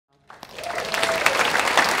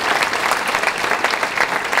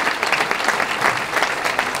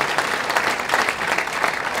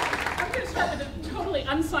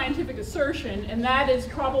question, and that is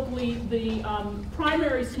probably the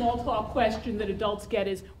primary small talk question that adults get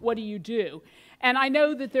is, what do you do? And I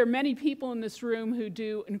know that there are many people in this room who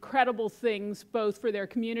do incredible things, both for their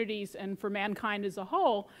communities and for mankind as a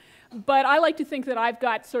whole. But I like to think that I've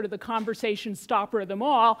got sort of the conversation stopper of them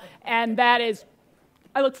all, and that is,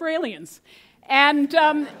 I look for aliens. And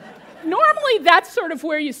normally that's sort of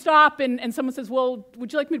where you stop, and someone says, well,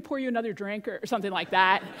 would you like me to pour you another drink or something like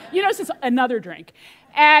that? You know, it's just another drink.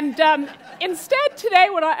 And instead today,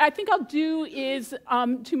 what I think I'll do is,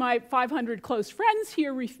 to my 500 close friends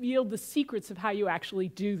here, reveal the secrets of how you actually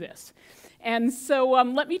do this. And so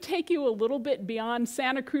let me take you a little bit beyond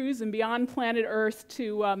Santa Cruz and beyond planet Earth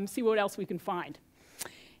to see what else we can find.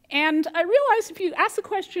 And I realize if you ask the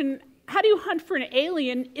question, how do you hunt for an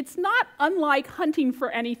alien? It's not unlike hunting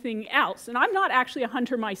for anything else. And I'm not actually a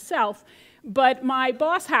hunter myself, but my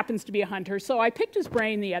boss happens to be a hunter, so I picked his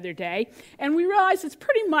brain the other day, and we realized it's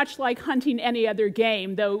pretty much like hunting any other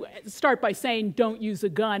game, though start by saying don't use a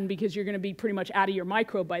gun because you're going to be pretty much out of your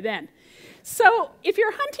micro by then. So if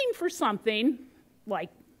you're hunting for something like,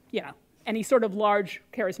 you know, any sort of large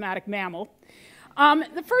charismatic mammal,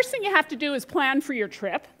 the first thing you have to do is plan for your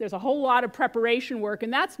trip. There's a whole lot of preparation work,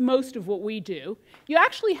 and that's most of what we do. You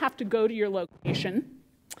actually have to go to your location.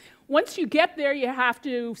 Once you get there, you have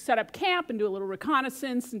to set up camp and do a little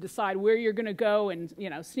reconnaissance and decide where you're going to go and, you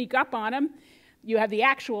know, sneak up on them. You have the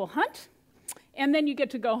actual hunt, and then you get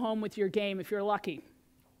to go home with your game if you're lucky.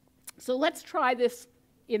 So let's try this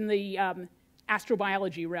in the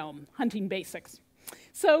astrobiology realm, hunting basics.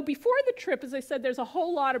 So before the trip, as I said, there's a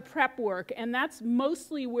whole lot of prep work, and that's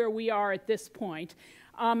mostly where we are at this point.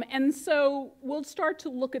 And so we'll start to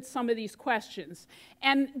look at some of these questions.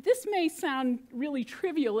 And this may sound really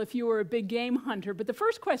trivial if you were a big game hunter, but the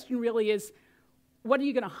first question really is, what are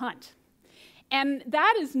you going to hunt? And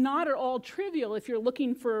that is not at all trivial if you're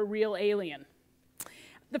looking for a real alien.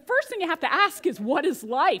 The first thing you have to ask is, what is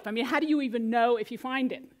life? I mean, how do you even know if you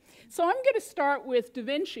find it? So I'm going to start with Da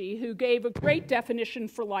Vinci, who gave a great definition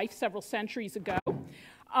for life several centuries ago.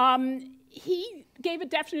 He gave a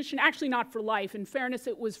definition, actually not for life. In fairness,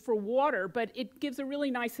 it was for water, but it gives a really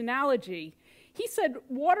nice analogy. He said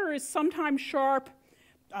water is sometimes sharp,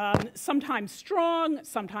 sometimes strong,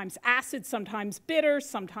 sometimes acid, sometimes bitter,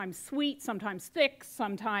 sometimes sweet, sometimes thick,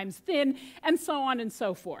 sometimes thin, and so on and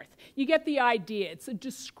so forth. You get the idea. It's a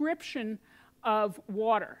description of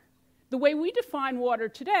water. The way we define water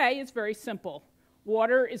today is very simple.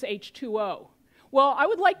 Water is H2O. Well, I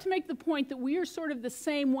would like to make the point that we are sort of the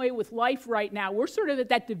same way with life right now. We're sort of at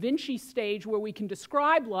that Da Vinci stage where we can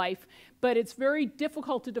describe life, but it's very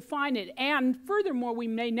difficult to define it. And furthermore, we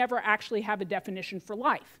may never actually have a definition for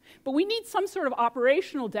life. But we need some sort of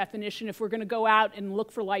operational definition if we're going to go out and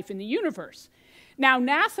look for life in the universe. Now,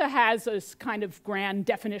 NASA has this kind of grand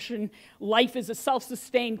definition. Life is a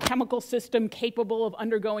self-sustained chemical system capable of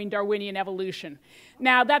undergoing Darwinian evolution.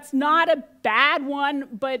 Now, that's not a bad one,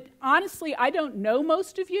 but honestly, I don't know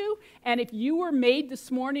most of you, and if you were made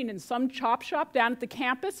this morning in some chop shop down at the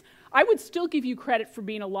campus, I would still give you credit for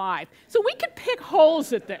being alive. So we could pick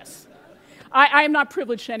holes at this. I am not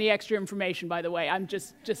privileged to any extra information, by the way. I'm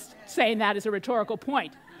just saying that as a rhetorical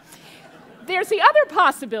point. There's the other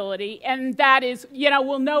possibility, and that is, you know,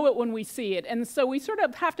 we'll know it when we see it. And so we sort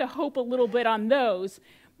of have to hope a little bit on those.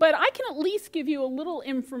 But I can at least give you a little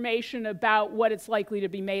information about what it's likely to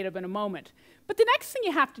be made of in a moment. But the next thing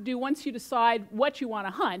you have to do once you decide what you want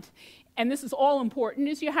to hunt, and this is all important,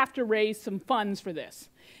 is you have to raise some funds for this.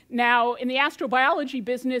 Now, in the astrobiology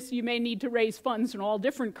business, you may need to raise funds in all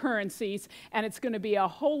different currencies, and it's going to be a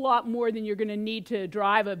whole lot more than you're going to need to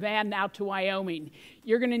drive a van out to Wyoming.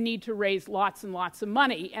 You're going to need to raise lots and lots of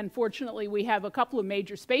money, and fortunately, we have a couple of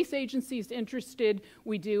major space agencies interested.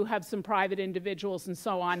 We do have some private individuals and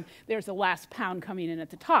so on. There's the last pound coming in at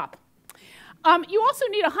the top. You also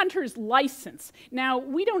need a hunter's license. Now,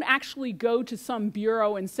 we don't actually go to some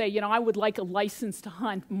bureau and say, you know, I would like a license to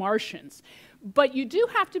hunt Martians. But you do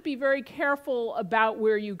have to be very careful about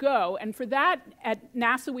where you go. And for that, at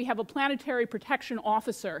NASA, we have a planetary protection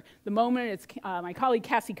officer. The moment it's my colleague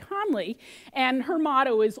Cassie Conley, and her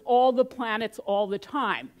motto is all the planets, all the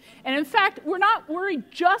time. And in fact, we're not worried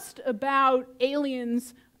just about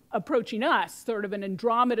aliens approaching us, sort of an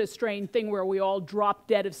Andromeda strain thing where we all drop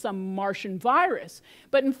dead of some Martian virus.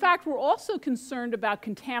 But in fact, we're also concerned about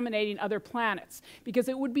contaminating other planets, because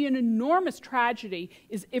it would be an enormous tragedy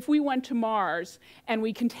if we went to Mars and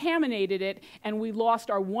we contaminated it and we lost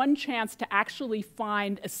our one chance to actually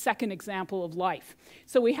find a second example of life.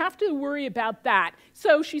 So we have to worry about that.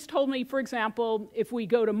 So she's told me, for example, if we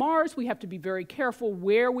go to Mars, we have to be very careful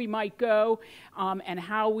where we might go and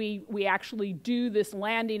how we actually do this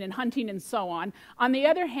landing fishing and hunting and so on. On the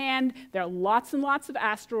other hand, there are lots and lots of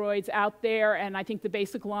asteroids out there, and I think the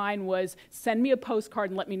basic line was, send me a postcard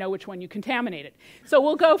and let me know which one you contaminated. So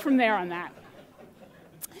we'll go from there on that.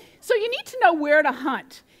 So you need to know where to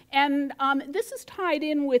hunt. And this is tied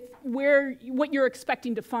in with what you're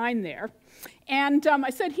expecting to find there. And I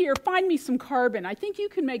said here, find me some carbon. I think you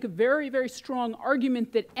can make a very, very strong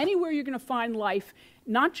argument that anywhere you're going to find life,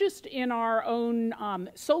 not just in our own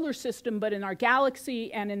solar system, but in our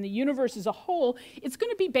galaxy and in the universe as a whole, it's going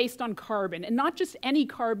to be based on carbon. And not just any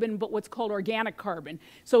carbon, but what's called organic carbon.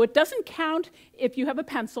 So it doesn't count if you have a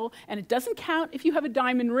pencil, and it doesn't count if you have a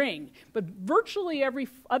diamond ring. But virtually every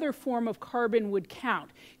other form of carbon would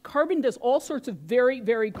count. Carbon does all sorts of very,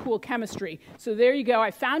 very cool chemistry. So there you go. I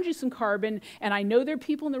found you some carbon, and I know there are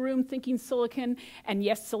people in the room thinking silicon. And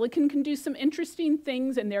yes, silicon can do some interesting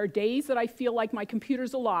things, and there are days that I feel like my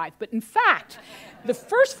computer's alive. But in fact, the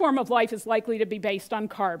first form of life is likely to be based on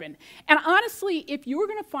carbon. And honestly, if you were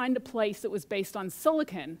going to find a place that was based on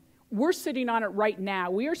silicon, we're sitting on it right now.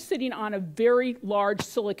 We are sitting on a very large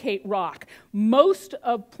silicate rock. Most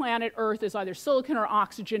of planet Earth is either silicon or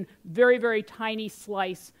oxygen, very, very tiny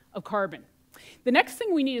slice of carbon. The next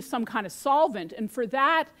thing we need is some kind of solvent, and for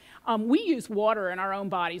that, we use water in our own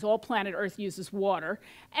bodies. All planet Earth uses water,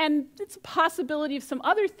 and it's a possibility of some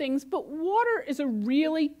other things, but water is a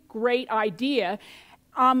really great idea.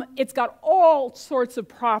 It's got all sorts of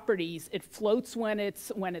properties. It floats when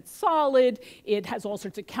it's solid. It has all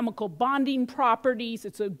sorts of chemical bonding properties.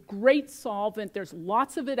 It's a great solvent. There's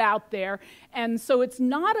lots of it out there, and so it's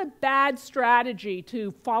not a bad strategy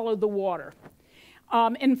to follow the water.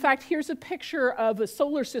 In fact, here's a picture of a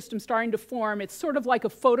solar system starting to form. It's sort of like a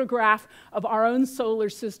photograph of our own solar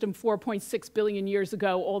system 4.6 billion years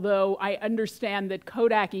ago, although I understand that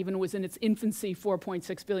Kodak even was in its infancy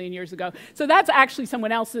 4.6 billion years ago. So that's actually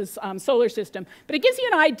someone else's solar system. But it gives you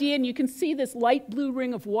an idea, and you can see this light blue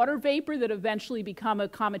ring of water vapor that eventually become a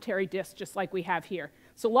cometary disk, just like we have here.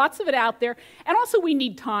 So lots of it out there. And also we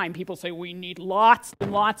need time. People say we need lots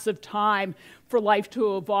and lots of time for life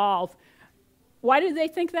to evolve. Why do they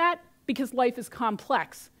think that? Because life is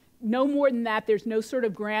complex. No more than that, there's no sort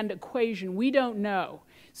of grand equation. We don't know.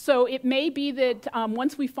 So it may be that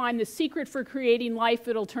once we find the secret for creating life,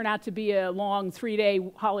 it'll turn out to be a long 3-day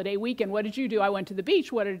holiday weekend. What did you do? I went to the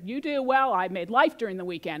beach. What did you do? Well, I made life during the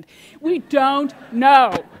weekend. We don't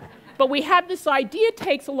know. But we have this idea. It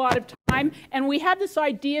takes a lot of time. And we have this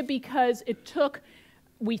idea because it took,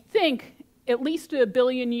 we think, at least a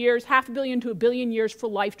billion years, half a billion to a billion years for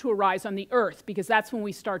life to arise on the Earth, because that's when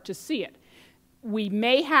we start to see it. We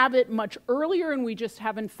may have it much earlier, and we just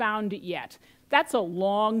haven't found it yet. That's a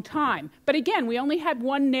long time. But again, we only had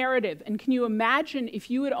one narrative, and can you imagine if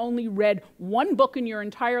you had only read one book in your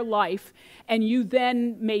entire life, and you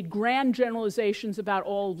then made grand generalizations about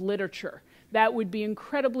all literature? That would be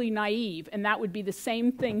incredibly naive, and that would be the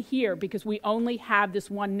same thing here, because we only have this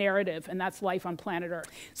one narrative, and that's life on planet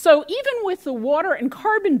Earth. So even with the water and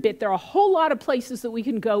carbon bit, there are a whole lot of places that we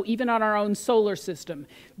can go, even on our own solar system.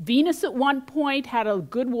 Venus at one point had a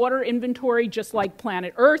good water inventory, just like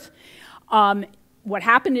planet Earth. What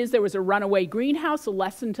happened is there was a runaway greenhouse, a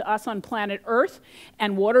lesson to us on planet Earth,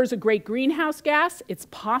 and water is a great greenhouse gas. It's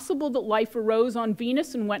possible that life arose on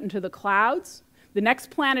Venus and went into the clouds. The next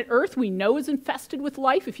planet, Earth, we know is infested with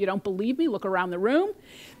life. If you don't believe me, look around the room.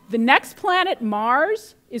 The next planet,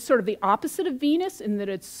 Mars, is sort of the opposite of Venus in that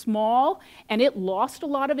it's small, and it lost a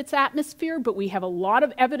lot of its atmosphere, but we have a lot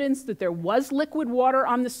of evidence that there was liquid water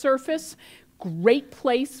on the surface. Great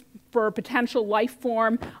place for a potential life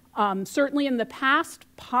form, certainly in the past,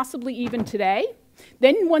 possibly even today.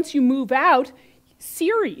 Then once you move out,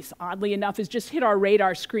 Ceres, oddly enough, has just hit our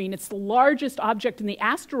radar screen. It's the largest object in the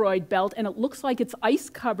asteroid belt, and it looks like it's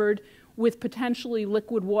ice-covered with potentially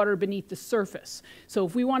liquid water beneath the surface. So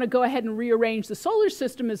if we want to go ahead and rearrange the solar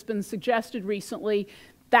system, as has been suggested recently,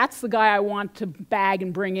 that's the guy I want to bag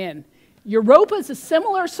and bring in. Europa is a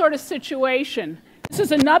similar sort of situation. This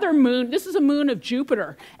is another moon. This is a moon of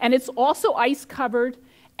Jupiter, and it's also ice-covered,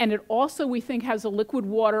 and it also, we think, has a liquid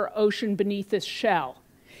water ocean beneath this shell.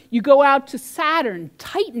 You go out to Saturn.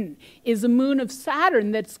 Titan is a moon of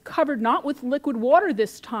Saturn that's covered not with liquid water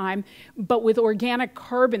this time, but with organic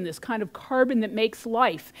carbon, this kind of carbon that makes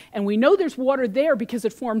life. And we know there's water there because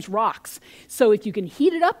it forms rocks. So if you can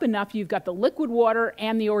heat it up enough, you've got the liquid water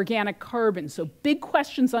and the organic carbon. So big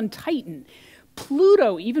questions on Titan.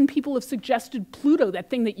 Pluto, even people have suggested Pluto, that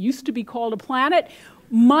thing that used to be called a planet.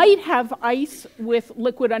 might have ice with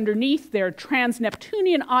liquid underneath. They're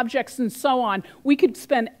trans-Neptunian objects and so on. We could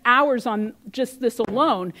spend hours on just this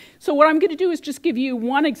alone. So what I'm going to do is just give you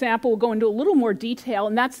one example. We'll go into a little more detail,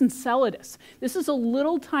 and that's Enceladus. This is a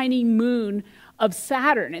little tiny moon of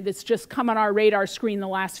Saturn, and it's just come on our radar screen the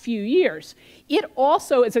last few years. It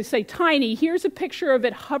also, as I say, tiny. Here's a picture of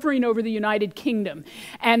it hovering over the United Kingdom.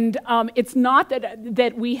 And it's not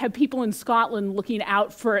that we have people in Scotland looking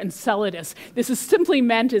out for Enceladus. This is simply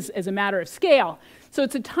meant as a matter of scale. So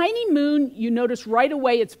it's a tiny moon. You notice right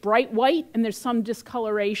away it's bright white, and there's some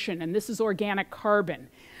discoloration, and this is organic carbon.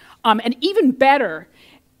 And even better,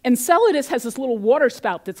 Enceladus has this little water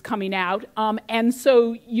spout that's coming out, and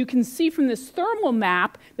so you can see from this thermal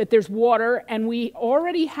map that there's water, and we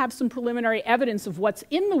already have some preliminary evidence of what's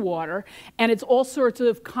in the water, and it's all sorts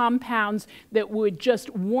of compounds that would just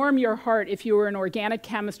warm your heart if you were an organic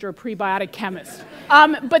chemist or a prebiotic chemist.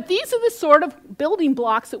 But these are the sort of building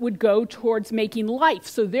blocks that would go towards making life.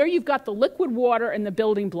 So there you've got the liquid water and the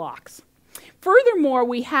building blocks. Furthermore,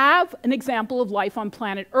 we have an example of life on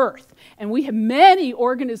planet Earth, and we have many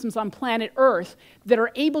organisms on planet Earth that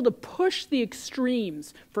are able to push the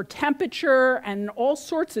extremes for temperature and all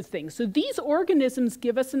sorts of things. So these organisms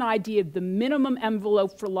give us an idea of the minimum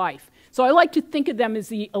envelope for life. So I like to think of them as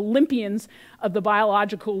the Olympians of the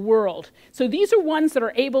biological world. So these are ones that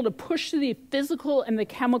are able to push the physical and the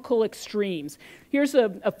chemical extremes. Here's a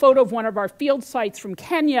photo of one of our field sites from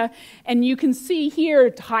Kenya, and you can see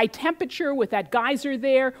here high temperature with that geyser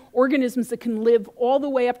there, organisms that can live all the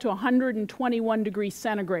way up to 121 degrees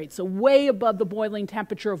centigrade, so way above the boiling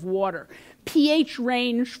temperature of water. pH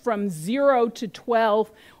range from 0 to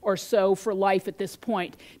 12 or so for life at this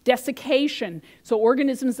point. Desiccation, so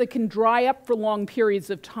organisms that can dry up for long periods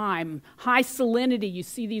of time. High salinity, you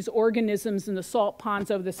see these organisms in the salt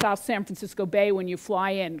ponds over the South San Francisco Bay when you fly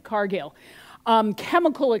in, Cargill.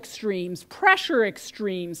 Chemical extremes, pressure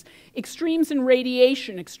extremes, extremes in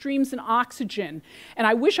radiation, extremes in oxygen. And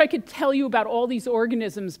I wish I could tell you about all these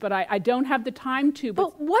organisms, but I don't have the time to.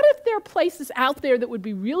 But what if there are places out there that would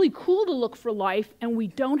be really cool to look for life, and we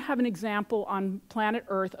don't have an example on planet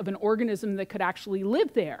Earth of an organism that could actually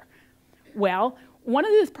live there? Well, one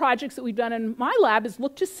of the projects that we've done in my lab is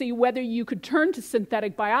look to see whether you could turn to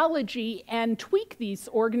synthetic biology and tweak these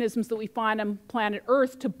organisms that we find on planet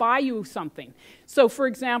Earth to buy you something. So, for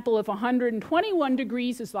example, if 121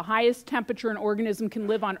 degrees is the highest temperature an organism can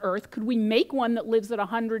live on Earth, could we make one that lives at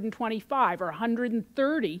 125 or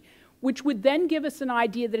 130, which would then give us an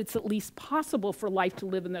idea that it's at least possible for life to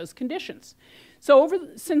live in those conditions? So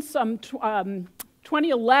since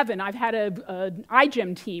 2011, I've had an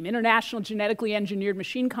iGEM team, International Genetically Engineered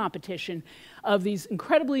Machine Competition, of these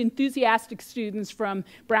incredibly enthusiastic students from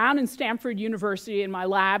Brown and Stanford University in my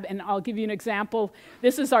lab, and I'll give you an example.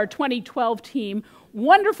 This is our 2012 team.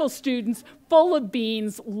 Wonderful students, full of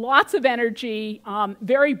beans, lots of energy,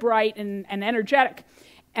 very bright and energetic.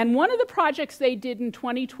 And one of the projects they did in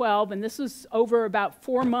 2012, and this is over about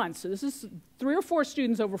 4 months, so this is 3 or 4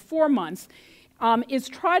 students over 4 months, is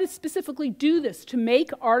try to specifically do this, to make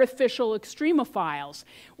artificial extremophiles.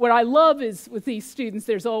 What I love is with these students,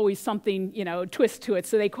 there's always something, a twist to it,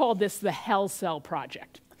 so they called this the Hell Cell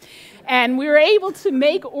Project. And we were able to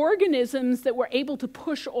make organisms that were able to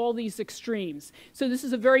push all these extremes. So this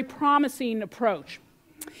is a very promising approach.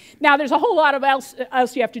 Now, there's a whole lot of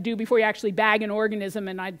else you have to do before you actually bag an organism,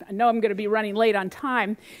 and I know I'm going to be running late on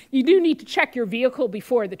time. You do need to check your vehicle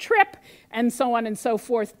before the trip, and so on and so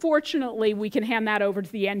forth. Fortunately, we can hand that over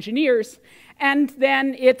to the engineers, and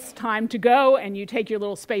then it's time to go, and you take your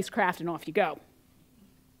little spacecraft and off you go.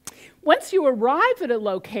 Once you arrive at a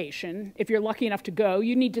location, if you're lucky enough to go,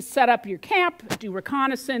 you need to set up your camp, do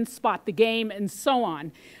reconnaissance, spot the game, and so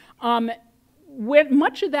on.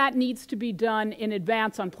 Much of that needs to be done in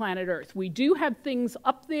advance on planet Earth. We do have things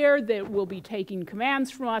up there that will be taking commands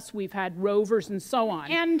from us. We've had rovers and so on.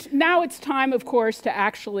 And now it's time, of course, to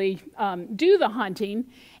actually do the hunting.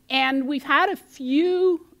 And we've had a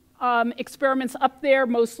few experiments up there,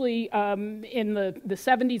 mostly in the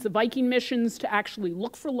 70s, the Viking missions, to actually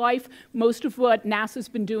look for life. Most of what NASA's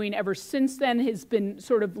been doing ever since then has been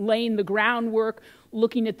sort of laying the groundwork,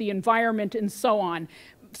 looking at the environment and so on.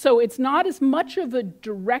 So it's not as much of a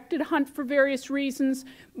directed hunt for various reasons,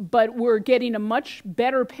 but we're getting a much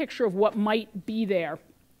better picture of what might be there.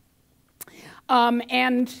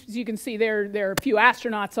 And as you can see, there are a few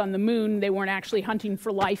astronauts on the moon. They weren't actually hunting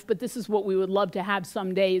for life, but this is what we would love to have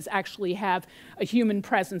someday, is actually have a human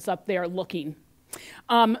presence up there looking.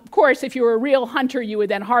 Of course, if you were a real hunter, you would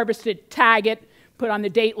then harvest it, tag it, put on the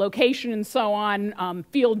date, location, and so on,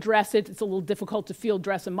 field dress it. It's a little difficult to field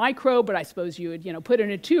dress a microbe, but I suppose you would, put it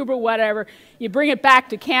in a tube or whatever. You bring it back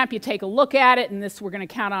to camp, you take a look at it, and this we're going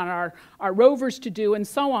to count on our rovers to do, and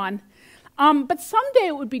so on. But someday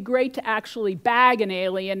it would be great to actually bag an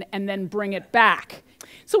alien and then bring it back.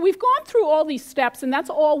 So we've gone through all these steps, and that's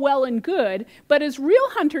all well and good, but as real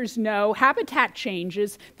hunters know, habitat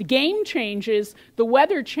changes, the game changes, the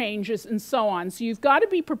weather changes, and so on. So you've got to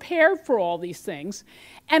be prepared for all these things.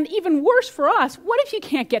 And even worse for us, what if you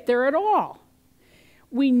can't get there at all?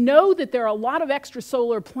 We know that there are a lot of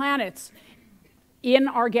extrasolar planets in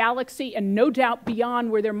our galaxy, and no doubt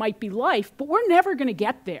beyond where there might be life, but we're never going to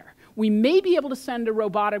get there. We may be able to send a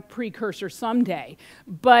robotic precursor someday,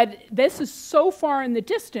 but this is so far in the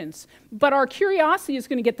distance. But our curiosity is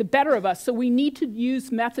going to get the better of us, so we need to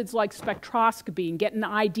use methods like spectroscopy and get an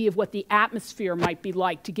idea of what the atmosphere might be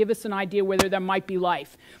like to give us an idea whether there might be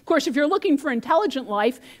life. Of course, if you're looking for intelligent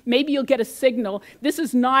life, maybe you'll get a signal. This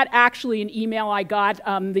is not actually an email I got.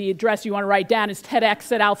 The address you want to write down is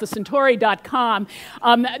TEDxSantaCruz.com.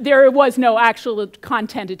 There was no actual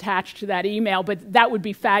content attached to that email, but that would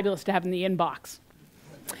be fabulous to have in the inbox.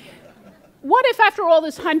 What if after all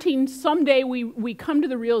this hunting, someday we come to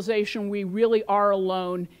the realization we really are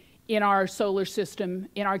alone in our solar system,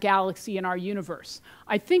 in our galaxy, in our universe?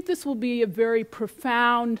 I think this will be a very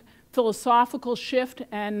profound philosophical shift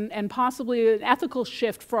and possibly an ethical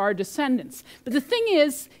shift for our descendants. But the thing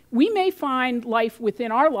is, we may find life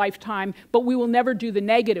within our lifetime, but we will never do the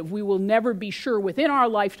negative. We will never be sure within our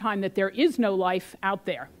lifetime that there is no life out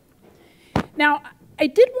there. Now, I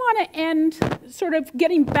did want to end sort of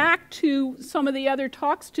getting back to some of the other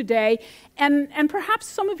talks today, and perhaps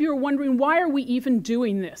some of you are wondering, why are we even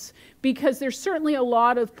doing this? Because there's certainly a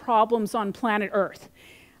lot of problems on planet Earth.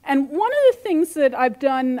 And one of the things that I've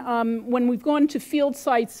done when we've gone to field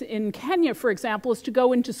sites in Kenya, for example, is to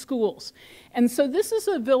go into schools. And so this is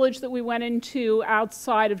a village that we went into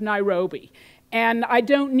outside of Nairobi. And I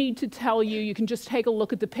don't need to tell you, you can just take a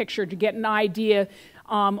look at the picture to get an idea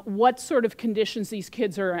what sort of conditions these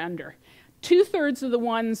kids are under. 2/3 of the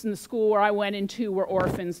ones in the school where I went into were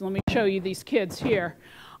orphans. Let me show you these kids here.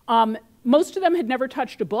 Most of them had never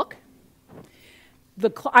touched a book.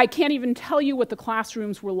 I can't even tell you what the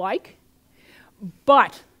classrooms were like,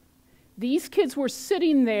 but these kids were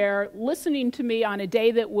sitting there listening to me on a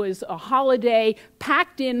day that was a holiday,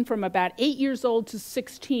 packed in from about 8 years old to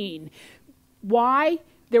 16. Why?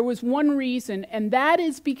 There was one reason, and that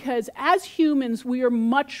is because as humans, we are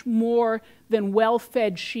much more than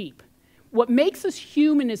well-fed sheep. What makes us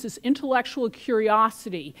human is this intellectual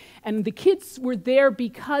curiosity, and the kids were there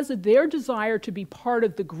because of their desire to be part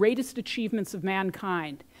of the greatest achievements of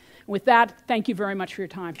mankind. With that, thank you very much for your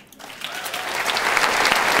time.